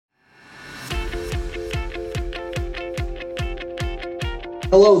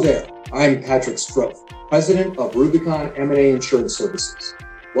Hello there, I'm Patrick Stroth, President of Rubicon M&A Insurance Services.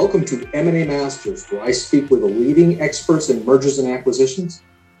 Welcome to M&A Masters, where I speak with the leading experts in mergers and acquisitions,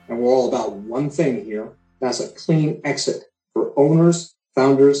 and we're all about one thing here, that's a clean exit for owners,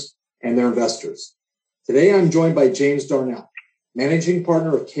 founders, and their investors. Today, I'm joined by James Darnell, Managing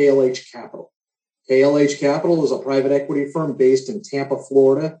Partner of KLH Capital. KLH Capital is a private equity firm based in Tampa,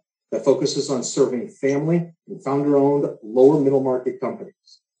 Florida, that focuses on serving family and founder-owned lower middle market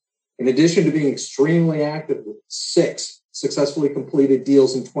companies. In addition to being extremely active with 6 successfully completed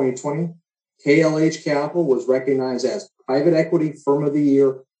deals in 2020, KLH Capital was recognized as Private Equity Firm of the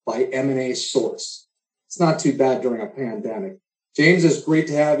Year by M&A Source. It's not too bad during a pandemic. James, it's great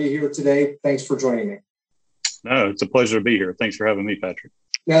to have you here today. Thanks for joining me. No, it's a pleasure to be here. Thanks for having me, Patrick.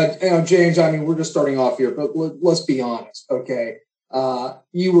 Now, James, we're just starting off here, but let's be honest, okay?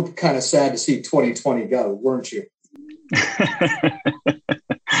 You were kind of sad to see 2020 go, weren't you?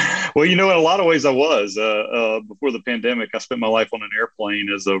 Well, in a lot of ways I was. Before the pandemic, I spent my life on an airplane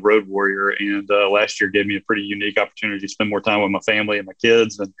as a road warrior. And last year gave me a pretty unique opportunity to spend more time with my family and my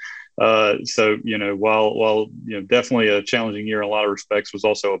kids. And so, while definitely a challenging year in a lot of respects, was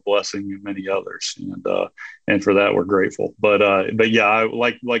also a blessing in many others. And for that, we're grateful. But yeah,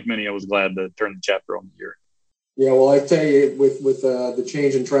 like many, I was glad to turn the chapter on the year. Yeah, well, I tell you, with the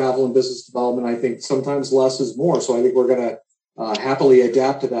change in travel and business development, I think sometimes less is more. So I think we're going to happily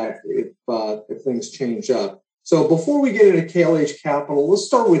adapt to that if things change up. So before we get into KLH Capital, let's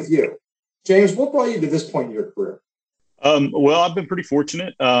start with you. James, what brought you to this point in your career? Well, I've been pretty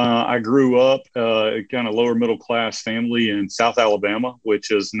fortunate. I grew up kind of lower middle class family in South Alabama,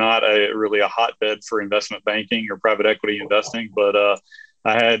 which is not really a hotbed for investment banking or private equity investing, but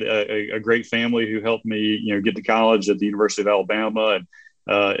I had a great family who helped me, get to college at the University of Alabama.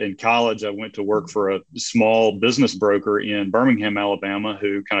 And in college, I went to work for a small business broker in Birmingham, Alabama,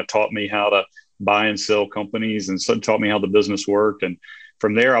 who kind of taught me how to buy and sell companies and taught me how the business worked. And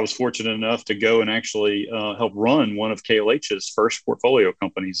from there, I was fortunate enough to go and actually help run one of KLH's first portfolio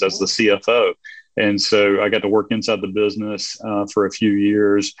companies as the CFO. And so I got to work inside the business for a few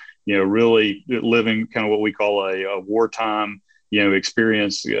years, really living kind of what we call a wartime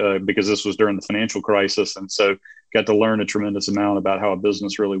experience because this was during the financial crisis. And so got to learn a tremendous amount about how a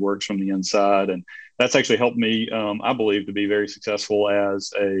business really works from the inside. And that's actually helped me, I believe, to be very successful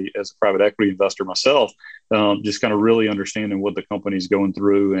as a private equity investor myself, just kind of really understanding what the company's going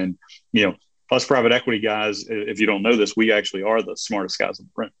through. And, us private equity guys, if you don't know this, we actually are the smartest guys in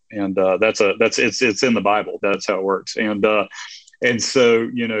print. And it's in the Bible. That's how it works. And so,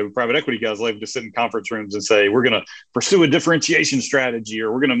 private equity guys like to sit in conference rooms and say, we're going to pursue a differentiation strategy,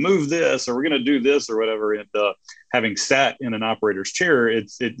 or we're going to move this, or we're going to do this, or whatever. And having sat in an operator's chair,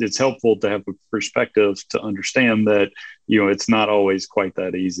 it's helpful to have a perspective to understand that, it's not always quite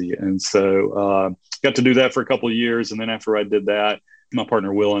that easy. And so got to do that for a couple of years. And then after I did that, my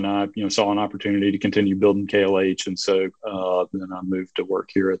partner Will and I, saw an opportunity to continue building KLH, and so then I moved to work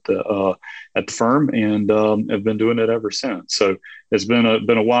here at the firm, and have been doing it ever since. So it's been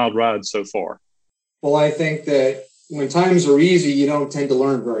a wild ride so far. Well, I think that when times are easy, you don't tend to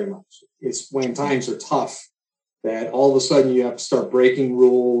learn very much. It's when times are tough that all of a sudden you have to start breaking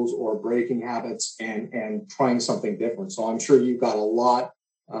rules or breaking habits and trying something different. So I'm sure you got a lot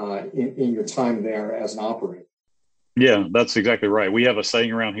in your time there as an operator. Yeah, that's exactly right. We have a saying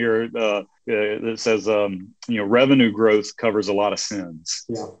around here that says, revenue growth covers a lot of sins.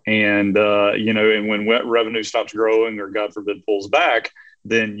 Yeah. And, and when revenue stops growing or God forbid pulls back,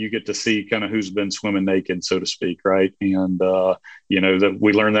 then you get to see kind of who's been swimming naked, so to speak. Right. And, that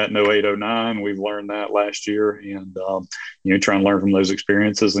we learned that in 0809. We've learned that last year, and, try and learn from those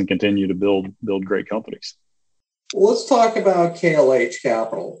experiences and continue to build great companies. Well, let's talk about KLH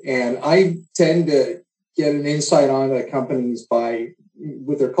Capital. And I tend to get an insight on the companies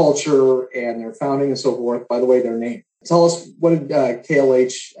with their culture and their founding and so forth. By the way, their name. Tell us, what did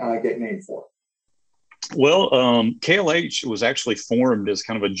KLH get named for? Well, KLH was actually formed as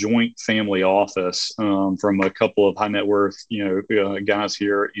kind of a joint family office from a couple of high net worth, guys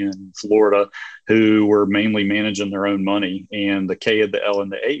here in Florida who were mainly managing their own money, and the K, the L,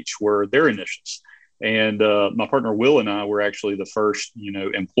 and the H were their initials. And my partner Will and I were actually the first,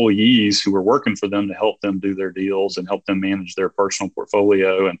 employees who were working for them to help them do their deals and help them manage their personal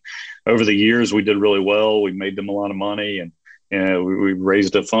portfolio. And over the years, we did really well. We made them a lot of money, and we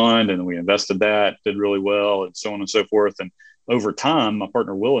raised a fund and we invested that, did really well, and so on and so forth. And over time, my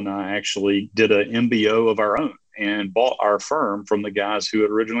partner Will and I actually did an MBO of our own and bought our firm from the guys who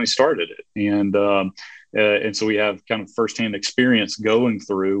had originally started it. And And so we have kind of firsthand experience going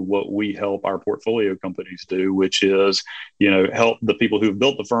through what we help our portfolio companies do, which is, help the people who've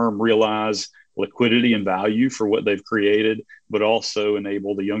built the firm realize liquidity and value for what they've created, but also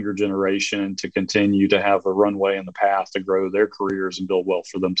enable the younger generation to continue to have a runway in the path to grow their careers and build wealth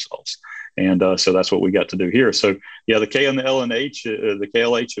for themselves. And so that's what we got to do here. So yeah, the K and the L and H, the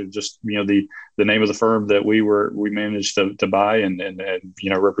KLH are just, the name of the firm that we managed to buy and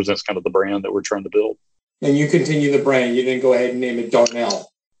represents kind of the brand that we're trying to build. And you continue the brand. You didn't go ahead and name it Darnell.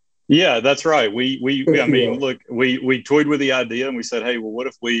 Yeah, that's right. We toyed with the idea and we said, hey, well, what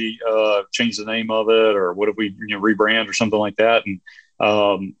if we change the name of it, or what if we rebrand or something like that?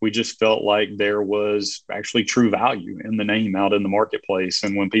 And we just felt like there was actually true value in the name out in the marketplace.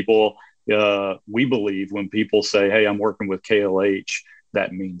 And when people, we believe when people say, hey, I'm working with KLH,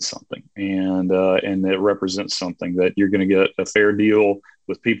 that means something, and it represents something, that you're going to get a fair deal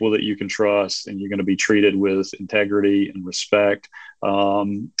with people that you can trust, and you're going to be treated with integrity and respect.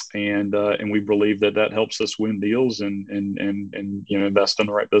 And we believe that helps us win deals and invest in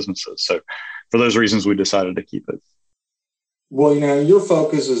the right businesses. So for those reasons, we decided to keep it. Well, your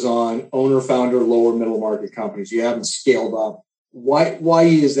focus is on owner, founder, lower middle market companies. You haven't scaled up. Why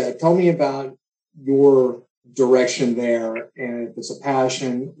is that? Tell me about your direction there, and if it's a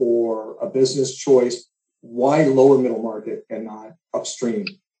passion or a business choice, why lower middle market and not upstream?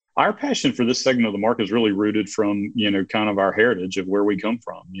 Our passion for this segment of the market is really rooted from, kind of our heritage of where we come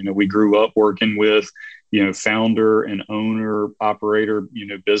from. We grew up working with, founder and owner operator,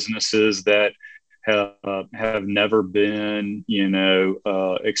 businesses that have never been,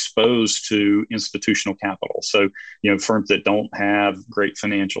 exposed to institutional capital. So, firms that don't have great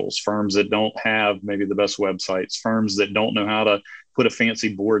financials, firms that don't have maybe the best websites, firms that don't know how to put a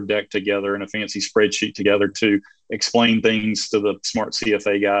fancy board deck together and a fancy spreadsheet together to explain things to the smart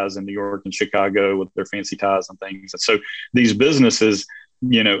CFA guys in New York and Chicago with their fancy ties and things. And so these businesses,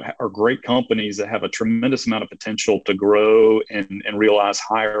 are great companies that have a tremendous amount of potential to grow and realize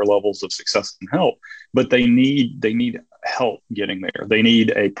higher levels of success and help, but they need help getting there. They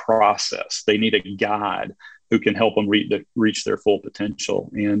need a process. They need a guide who can help them reach their full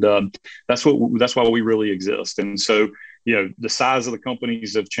potential. And that's why we really exist. And so, the size of the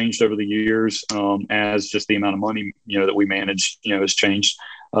companies have changed over the years as just the amount of money, that we manage, has changed.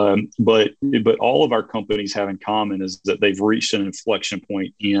 But all of our companies have in common is that they've reached an inflection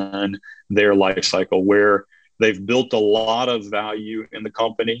point in their life cycle where they've built a lot of value in the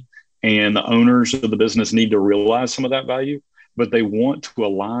company, and the owners of the business need to realize some of that value, but they want to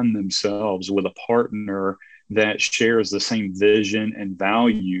align themselves with a partner that shares the same vision and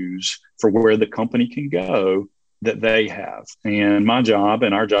values for where the company can go that they have. And my job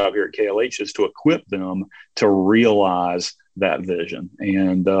and our job here at KLH is to equip them to realize that vision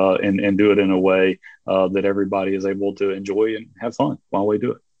and do it in a way that everybody is able to enjoy and have fun while we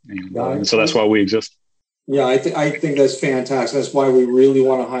do it. And so that's why we exist. Yeah, I think that's fantastic. That's why we really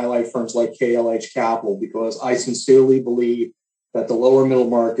want to highlight firms like KLH Capital, because I sincerely believe that the lower middle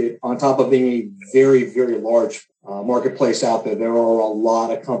market, on top of being a very, very large marketplace out there, there are a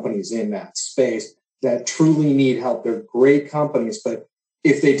lot of companies in that space that truly need help. They're great companies, but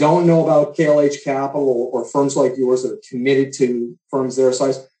if they don't know about KLH Capital or firms like yours that are committed to firms their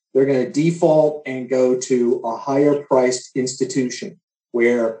size, they're going to default and go to a higher priced institution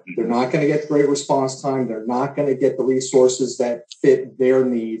where they're not going to get great response time. They're not going to get the resources that fit their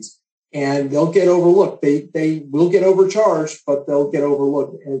needs, and they'll get overlooked. They will get overcharged, but they'll get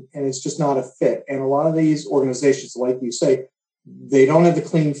overlooked, and it's just not a fit. And a lot of these organizations, like you say, they don't have the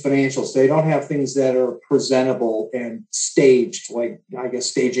clean financials. They don't have things that are presentable and staged, like, I guess,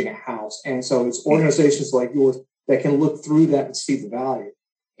 staging a house. And so it's organizations like yours that can look through that and see the value.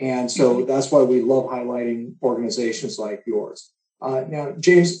 And so that's why we love highlighting organizations like yours. Now,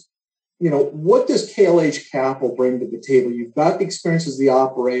 James, what does KLH Capital bring to the table? You've got the experience as the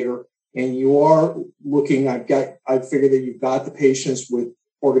operator, and you are looking, I figure that you've got the patience with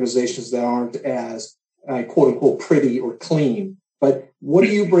organizations that aren't as quote unquote pretty or clean, but what do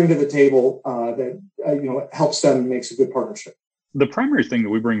you bring to the table that helps them and makes a good partnership? The primary thing that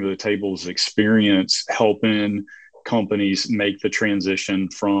we bring to the table is experience helping companies make the transition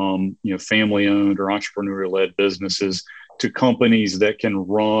from family owned or entrepreneur led businesses to companies that can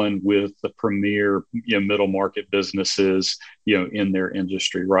run with the premier middle market businesses in their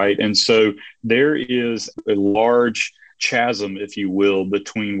industry, right? And so there is a large chasm, if you will,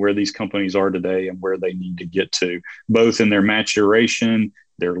 between where these companies are today and where they need to get to, both in their maturation,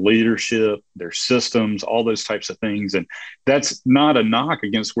 their leadership, their systems, all those types of things. And that's not a knock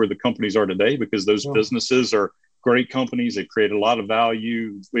against where the companies are today, because those businesses are great companies. They've created a lot of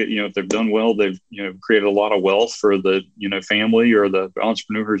value. If they've done well, they've, created a lot of wealth for the, family or the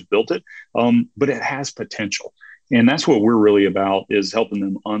entrepreneur who's built it. But it has potential. And that's what we're really about, is helping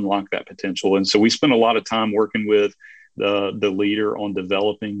them unlock that potential. And so we spend a lot of time working with the leader on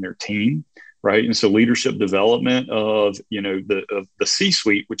developing their team, right? And so leadership development of, the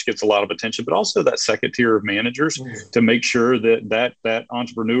C-suite, which gets a lot of attention, but also that second tier of managers to make sure that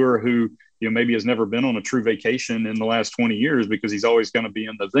entrepreneur who, maybe has never been on a true vacation in the last 20 years because he's always going to be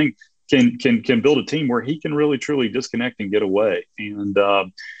in the thing, can build a team where he can really truly disconnect and get away. And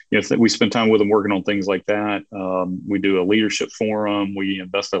we spend time with them working on things like that. We do a leadership forum. We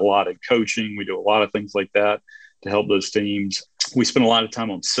invest a lot in coaching. We do a lot of things like that to help those teams. We spend a lot of time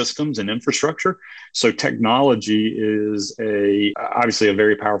on systems and infrastructure. So technology is obviously a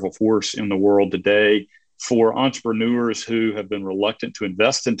very powerful force in the world today. For entrepreneurs who have been reluctant to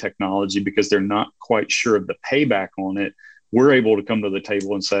invest in technology because they're not quite sure of the payback on it, we're able to come to the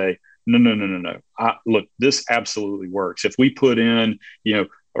table and say, no. Look, this absolutely works. If we put in,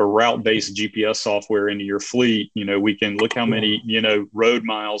 a route-based GPS software into your fleet, we can look how many, road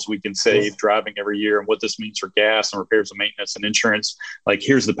miles we can save driving every year and what this means for gas and repairs and maintenance and insurance. Like,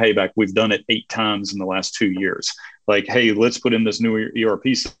 here's the payback. We've done it 8 times in the last 2 years. Like, hey, let's put in this new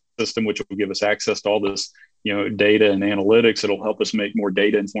ERP system, which will give us access to all this, data and analytics. It'll help us make more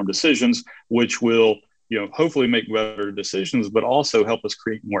data-informed decisions, which will, hopefully make better decisions, but also help us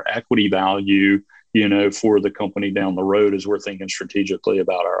create more equity value, for the company down the road as we're thinking strategically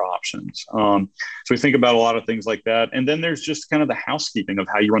about our options. So we think about a lot of things like that. And then there's just kind of the housekeeping of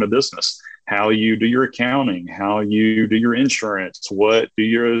how you run a business, how you do your accounting, how you do your insurance, what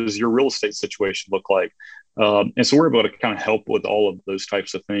does your real estate situation look like? And so we're able to kind of help with all of those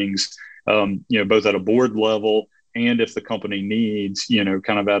types of things, both at a board level and if the company needs,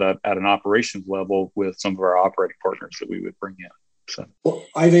 kind of at an operations level with some of our operating partners that we would bring in. So, well,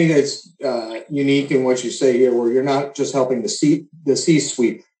 I think it's unique in what you say here, where you're not just helping the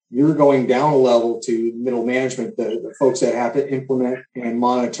C-suite. You're going down a level to middle management, the folks that have to implement and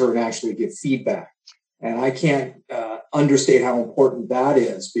monitor and actually give feedback. And I can't understate how important that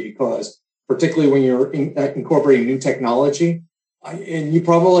is, because particularly when you're incorporating new technology, and you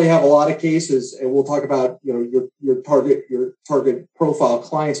probably have a lot of cases, and we'll talk about your target profile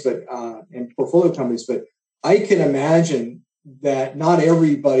clients, but and portfolio companies. But I can imagine that not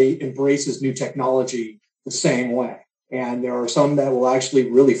everybody embraces new technology the same way, and there are some that will actually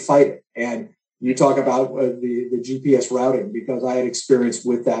really fight it. And you talk about the GPS routing, because I had experience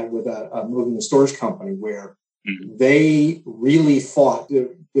with that with a moving and storage company where they really fought,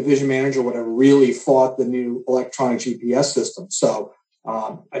 the division manager, whatever, really fought the new electronic GPS system. So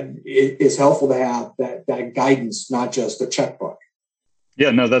it's helpful to have that guidance, not just a checkbook. Yeah,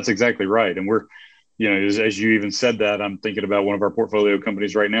 no, that's exactly right. And we're, as you even said that, I'm thinking about one of our portfolio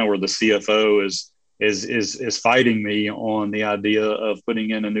companies right now where the CFO is fighting me on the idea of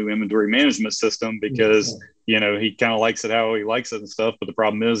putting in a new inventory management system because, he kind of likes it how he likes it and stuff. But the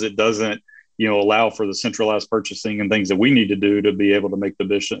problem is it doesn't, allow for the centralized purchasing and things that we need to do to be able to make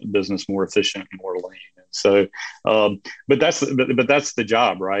the business more efficient and more lean. And so, but that's the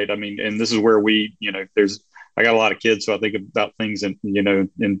job, right? I mean, and this is where we, I got a lot of kids, so I think about things in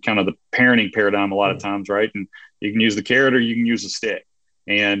kind of the parenting paradigm a lot of times, right? And you can use the carrot or you can use the stick.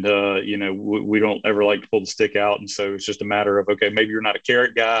 And, we don't ever like to pull the stick out. And so it's just a matter of, okay, maybe you're not a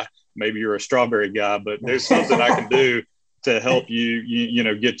carrot guy, maybe you're a strawberry guy, but there's something I can do to help you,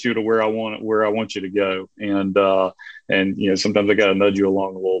 get you to where I want you to go. And sometimes I got to nudge you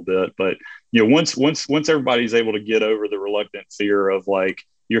along a little bit, but, once everybody's able to get over the reluctant fear of like,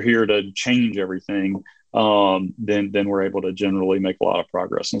 you're here to change everything, then we're able to generally make a lot of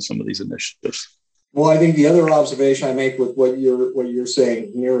progress on some of these initiatives. Well, I think the other observation I make with what you're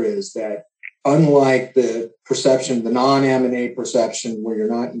saying here is that unlike the perception, the non-M&A perception, where you're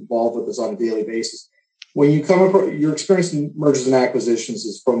not involved with this on a daily basis, when you come across your experience in mergers and acquisitions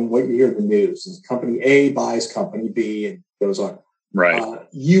is from what you hear in the news. Is company A buys company B and goes on. Right.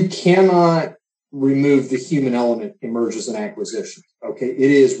 You cannot remove the human element in mergers and acquisitions. Okay.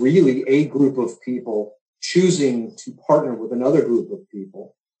 It is really a group of people choosing to partner with another group of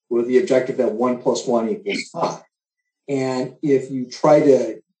people with the objective that 1 + 1 = 5. And if you try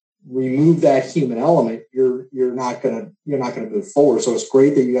to remove that human element, you're not going to move forward. So it's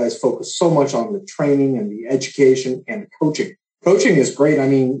great that you guys focus so much on the training and the education and the coaching. Coaching is great. I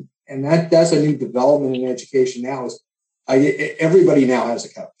mean, and that's a new development in education now. Everybody now has a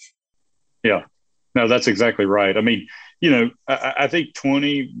coach. Yeah, no, that's exactly right. I mean, I think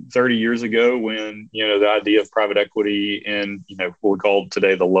 20, 30 years ago when, the idea of private equity in, what we call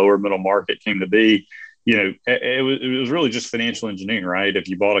today the lower middle market came to be, it was really just financial engineering, right? If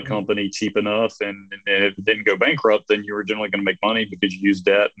you bought a company cheap enough and it didn't go bankrupt, then you were generally going to make money because you used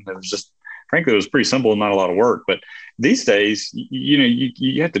debt. And it was just, frankly, it was pretty simple and not a lot of work. But these days,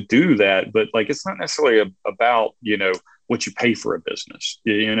 you have to do that. But like, it's not necessarily about, what you pay for a business,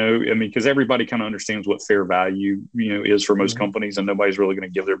 because everybody kind of understands what fair value, is for most companies, and nobody's really going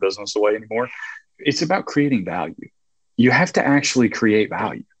to give their business away anymore. It's about creating value. You have to actually create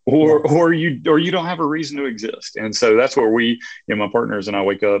value, or you don't have a reason to exist. And so that's where my partners and I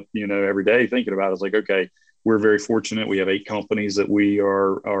wake up, every day thinking about. It's like, okay, we're very fortunate. We have 8 companies that we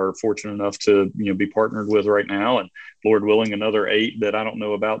are fortunate enough to, be partnered with right now. And Lord willing, another 8 that I don't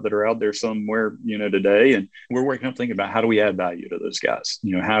know about that are out there somewhere, today. And we're waking up thinking about, how do we add value to those guys?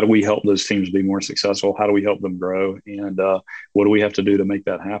 How do we help those teams be more successful? How do we help them grow? And what do we have to do to make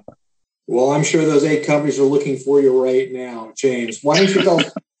that happen? Well, I'm sure those 8 companies are looking for you right now, James. Why don't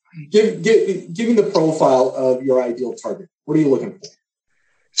you give me the profile of your ideal target? What are you looking for?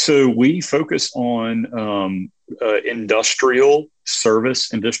 So we focus on industrial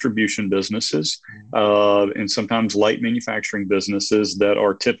service and distribution businesses, and sometimes light manufacturing businesses that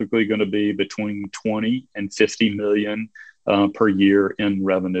are typically going to be between 20 and 50 million per year in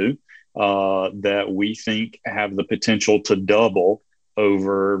revenue, that we think have the potential to double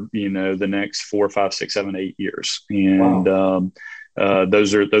over, the next 4, 5, 6, 7, 8 years. And wow.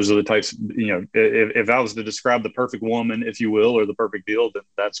 Those are the types, if I was to describe the perfect woman, if you will, or the perfect deal, then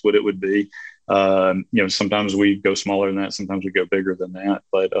that's what it would be. Sometimes we go smaller than that. Sometimes we go bigger than that.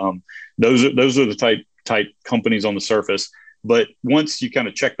 But those are the type companies on the surface. But once you kind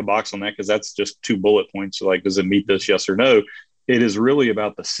of check the box on that, because that's just 2 bullet points, so like, does it meet this? Yes or no? It is really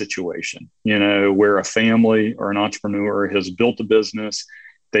about the situation, where a family or an entrepreneur has built a business.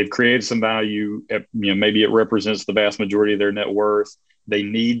 They've created some value. Maybe it represents the vast majority of their net worth. They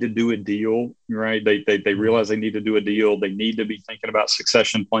need to do a deal, right? They realize they need to do a deal. They need to be thinking about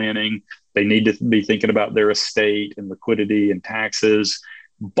succession planning. They need to be thinking about their estate and liquidity and taxes,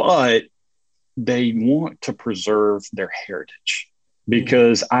 but they want to preserve their heritage,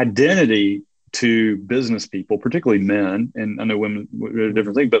 because identity to business people, particularly men, and I know women are a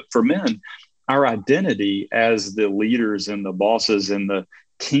different thing, but for men, our identity as the leaders and the bosses and the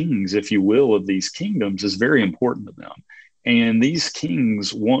kings, if you will, of these kingdoms is very important to them. And these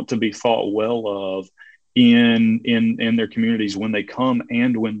kings want to be thought well of in their communities when they come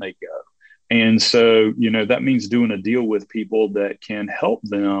and when they go. And so, that means doing a deal with people that can help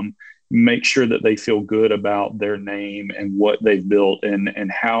them make sure that they feel good about their name and what they've built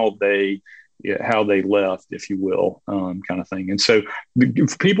and how they left, if you will, kind of thing. And so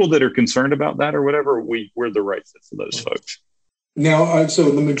for people that are concerned about that or whatever, we're the right fit for those folks. Now,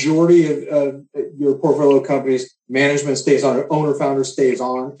 so the majority of your portfolio companies, management stays on, owner founder stays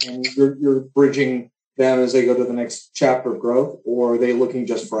on, and you're bridging them as they go to the next chapter of growth, or are they looking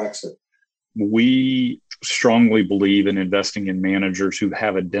just for exit? We strongly believe in investing in managers who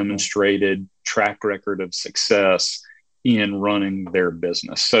have a demonstrated track record of success in running their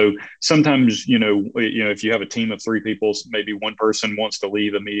business. So sometimes, if you have a team of 3 people, maybe one person wants to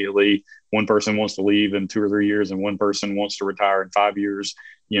leave immediately, one person wants to leave in 2 or 3 years, and one person wants to retire in 5 years,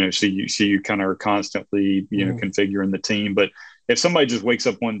 so you kind of are constantly, configuring the team. But if somebody just wakes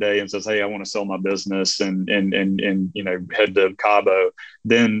up one day and says, hey, I want to sell my business and head to Cabo,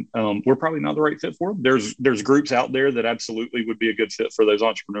 then we're probably not the right fit for them. There's groups out there that absolutely would be a good fit for those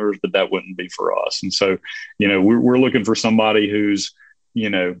entrepreneurs, but that wouldn't be for us. And so, we're looking for somebody who's,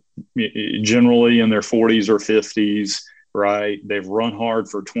 generally in their 40s or 50s, right? They've run hard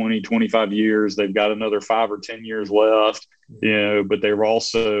for 20, 25 years. They've got another 5 or 10 years left, but they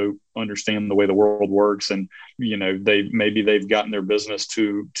also understand the way the world works. And, they've gotten their business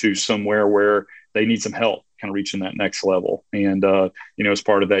to somewhere where they need some help kind of reaching that next level. And, as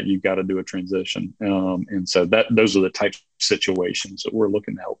part of that, you've got to do a transition. And so those are the types of situations that we're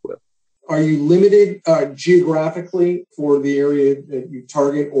looking to help with. Are you limited geographically for the area that you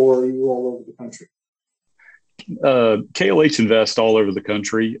target, or are you all over the country? KLH invests all over the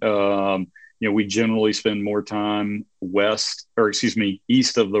country. We generally spend more time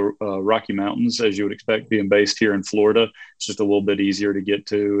east of the Rocky Mountains, as you would expect, being based here in Florida. It's just a little bit easier to get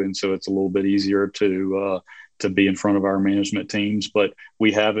to, and so it's a little bit easier to be in front of our management teams. But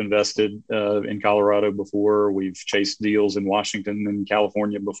we have invested in Colorado before. We've chased deals in Washington and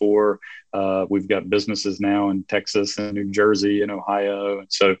California before. We've got businesses now in Texas and New Jersey and Ohio.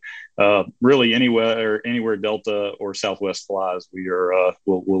 And so really anywhere Delta or Southwest flies,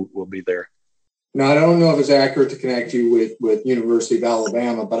 we'll be there. Now, I don't know if it's accurate to connect you with University of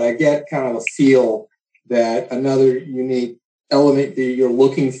Alabama, but I get kind of a feel that another unique element that you're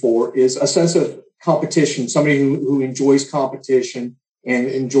looking for is a sense of competition, somebody who enjoys competition and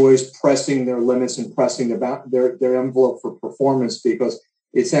enjoys pressing their limits and pressing their envelope for performance, because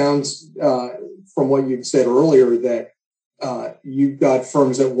it sounds from what you said earlier that you've got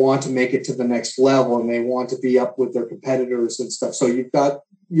firms that want to make it to the next level and they want to be up with their competitors and stuff. So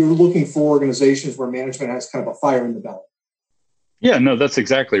you're looking for organizations where management has kind of a fire in the belly. Yeah, no, that's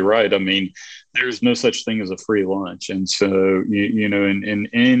exactly right. I mean, there's no such thing as a free lunch. And so, in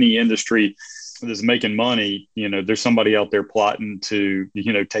any industry that's making money, there's somebody out there plotting to,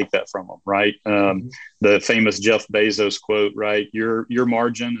 take that from them, right? The famous Jeff Bezos quote, right? Your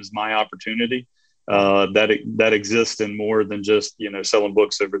margin is my opportunity. That exists in more than just selling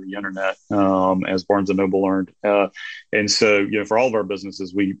books over the internet, as Barnes and Noble learned, and so for all of our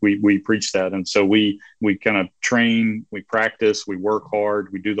businesses we preach that, and so we kind of train, we practice, we work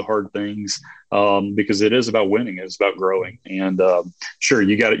hard, we do the hard things, because it is about winning, it's about growing, and sure,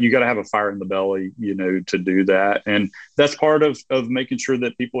 you got to have a fire in the belly to do that, and that's part of making sure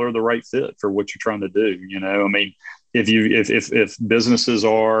that people are the right fit for what you're trying to do. I mean, if businesses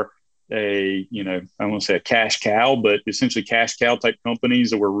are I don't want to say a cash cow, but essentially cash cow type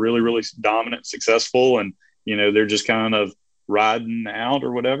companies that were really, really dominant, successful, and, they're just kind of riding out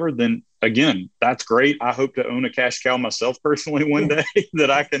or whatever, then again, that's great. I hope to own a cash cow myself personally one day that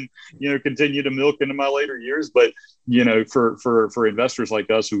I can, continue to milk into my later years. But, for investors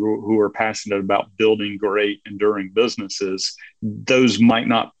like us who are passionate about building great, enduring businesses, those might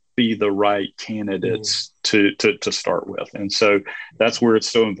not be the right candidates to start with. And so that's where it's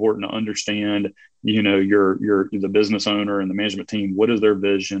so important to understand, the business owner and the management team. What is their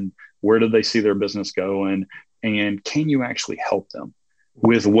vision? Where do they see their business going? And can you actually help them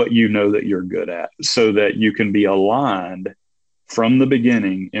with what that you're good at, so that you can be aligned from the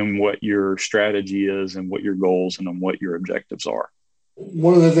beginning in what your strategy is and what your goals and on what your objectives are.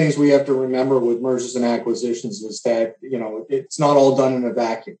 One of the things we have to remember with mergers and acquisitions is that, it's not all done in a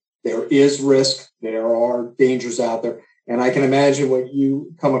vacuum. There is risk. There are dangers out there. And I can imagine what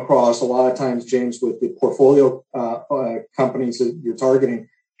you come across a lot of times, James, with the portfolio companies that you're targeting.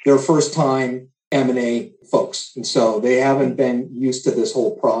 They're first-time M&A folks. And so they haven't been used to this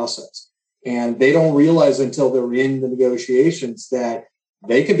whole process. And they don't realize until they're in the negotiations that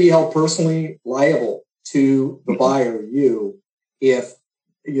they could be held personally liable to the buyer, if,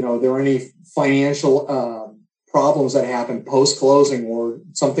 there are any financial problems that happen post-closing, or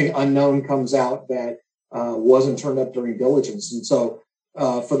something unknown comes out that wasn't turned up during diligence. And so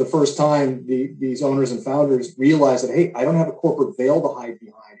for the first time, these owners and founders realize that, hey, I don't have a corporate veil to hide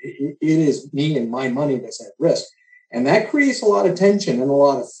behind. It is me and my money that's at risk. And that creates a lot of tension and a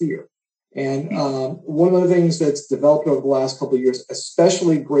lot of fear. And one of the things that's developed over the last couple of years,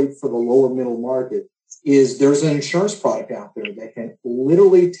 especially great for the lower middle market, is there's an insurance product out there that can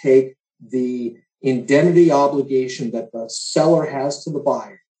literally take the indemnity obligation that the seller has to the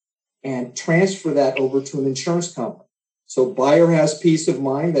buyer and transfer that over to an insurance company. So buyer has peace of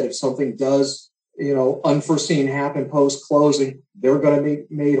mind that if something does, unforeseen happen post-closing, they're going to be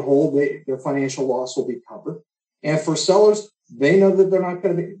made whole. Their financial loss will be covered. And for sellers, they know that they're not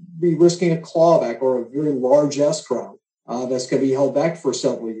going to be risking a clawback or a very large escrow that's going to be held back for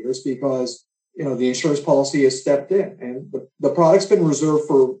several years, because the insurance policy has stepped in, and the product's been reserved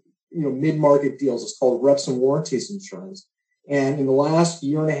for mid-market deals. It's called reps and warranties insurance. And in the last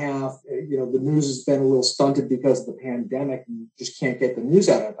year and a half, the news has been a little stunted because of the pandemic, and you just can't get the news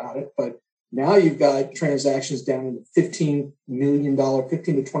out about it. But now you've got transactions down in the $15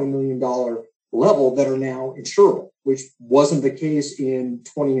 to $20 million level that are now insurable, which wasn't the case in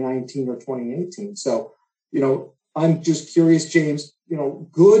 2019 or 2018. So, I'm just curious, James,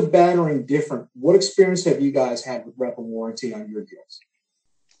 good, bad, or indifferent, what experience have you guys had with rep and warranty on your deals?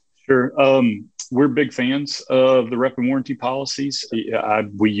 Sure. We're big fans of the rep and warranty policies.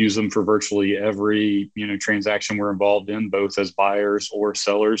 We use them for virtually every, transaction we're involved in, both as buyers or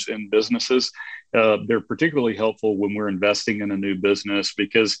sellers in businesses. They're particularly helpful when we're investing in a new business,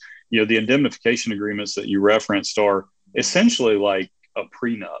 because, the indemnification agreements that you referenced are essentially like a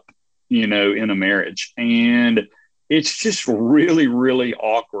prenup, in a marriage. And it's just really, really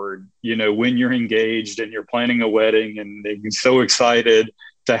awkward, when you're engaged and you're planning a wedding and you're so excited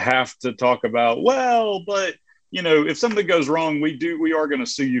to have to talk about, well, but, if something goes wrong, we are going to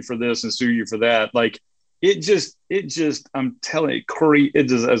sue you for this and sue you for that. Like it just, I'm telling you, Corey, it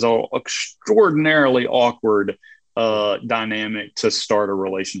just is an extraordinarily awkward dynamic to start a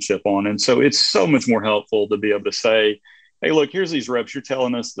relationship on. And so it's so much more helpful to be able to say, hey, look, here's these reps. You're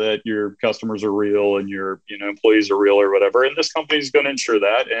telling us that your customers are real and your employees are real or whatever. And this company is going to insure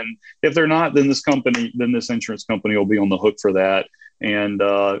that. And if they're not, then this insurance company will be on the hook for that. And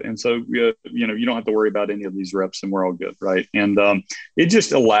so you don't have to worry about any of these reps, and we're all good, right? And it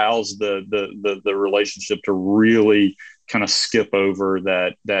just allows the relationship to really kind of skip over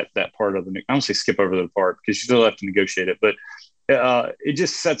that part of the. I don't say skip over the part because you still have to negotiate it, but it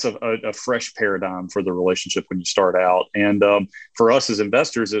just sets a fresh paradigm for the relationship when you start out. And for us as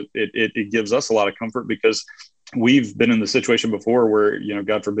investors, it gives us a lot of comfort because we've been in the situation before where,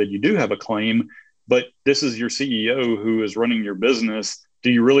 God forbid you do have a claim, but this is your CEO who is running your business.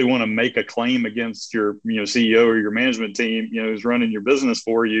 Do you really want to make a claim against your, CEO or your management team, who's running your business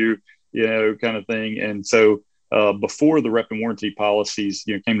for you, kind of thing. And so before the rep and warranty policies,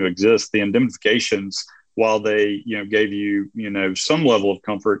 came to exist, the indemnifications, while they, gave you, some level of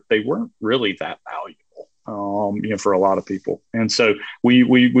comfort, they weren't really that valuable, for a lot of people. And so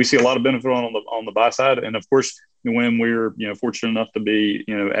we see a lot of benefit on the buy side. And of course, when we're, fortunate enough to be,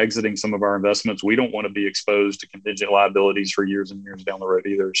 exiting some of our investments, we don't want to be exposed to contingent liabilities for years and years down the road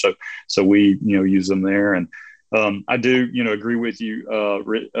either. So we, use them there. And I do, agree with you,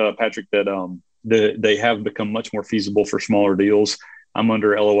 Patrick, that they have become much more feasible for smaller deals. I'm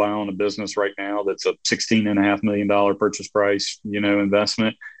under LOI on a business right now that's a $16.5 million purchase price,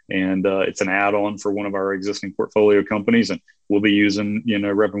 investment. And it's an add-on for one of our existing portfolio companies. And we'll be using,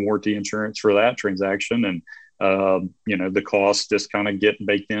 rep and warranty insurance for that transaction. And, the costs just kind of get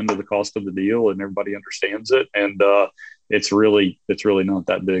baked into the cost of the deal and everybody understands it. And it's really not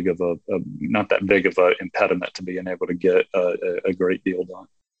that big of a impediment to being able to get a great deal done.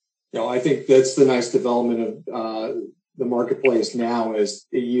 I think that's the nice development of the marketplace now. Is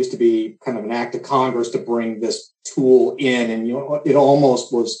it used to be kind of an act of Congress to bring this tool in, and it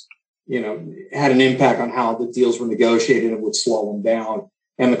almost was had an impact on how the deals were negotiated and would slow them down,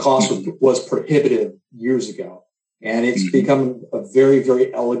 and the cost was prohibitive years ago. And it's become a very,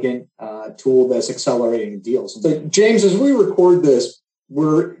 very elegant tool that's accelerating deals. So James, as we record this,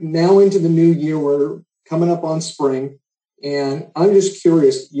 we're now into the new year. We're coming up on spring. And I'm just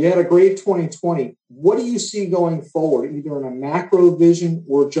curious, you had a great 2020. What do you see going forward, either in a macro vision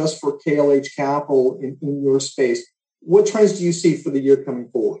or just for KLH Capital in your space? What trends do you see for the year coming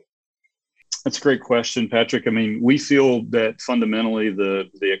forward? That's a great question, Patrick. I mean, we feel that fundamentally the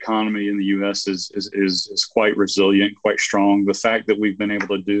economy in the U.S. is quite resilient, quite strong. The fact that we've been able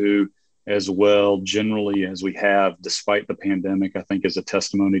to do as well generally as we have, despite the pandemic, I think is a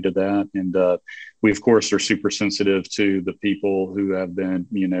testimony to that. And we, of course, are super sensitive to the people who have been,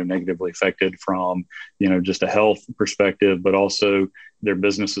 negatively affected from, just a health perspective, but also their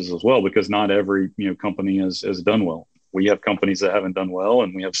businesses as well, because not every, company has done well. We have companies that haven't done well,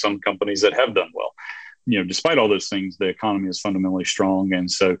 and we have some companies that have done well. Despite all those things, the economy is fundamentally strong. And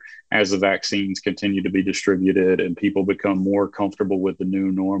so as the vaccines continue to be distributed and people become more comfortable with the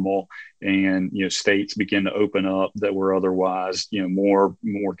new normal and, states begin to open up that were otherwise, more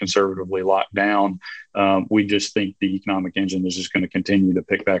conservatively locked down, we just think the economic engine is just going to continue to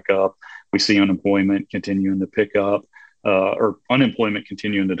pick back up. We see unemployment continuing to pick up. Or unemployment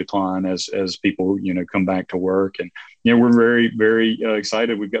continuing to decline as people, come back to work. And, we're very, very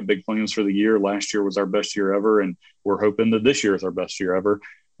excited. We've got big plans for the year. Last year was our best year ever, and we're hoping that this year is our best year ever.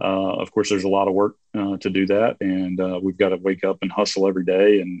 Of course, there's a lot of work to do that. And we've got to wake up and hustle every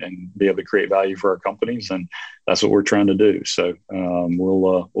day and be able to create value for our companies. And that's what we're trying to do. So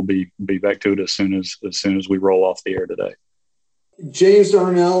we'll be back to it as soon as we roll off the air today. James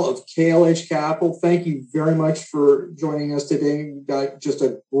Darnell of KLH Capital, thank you very much for joining us today. You've got just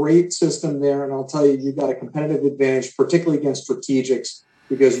a great system there, and I'll tell you, you've got a competitive advantage, particularly against strategics,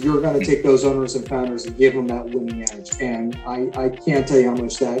 because you're going to take those owners and founders and give them that winning edge. And I can't tell you how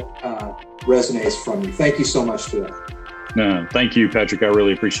much that resonates from you. Thank you so much today. No, thank you, Patrick. I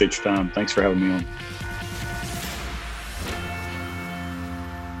really appreciate your time. Thanks for having me on.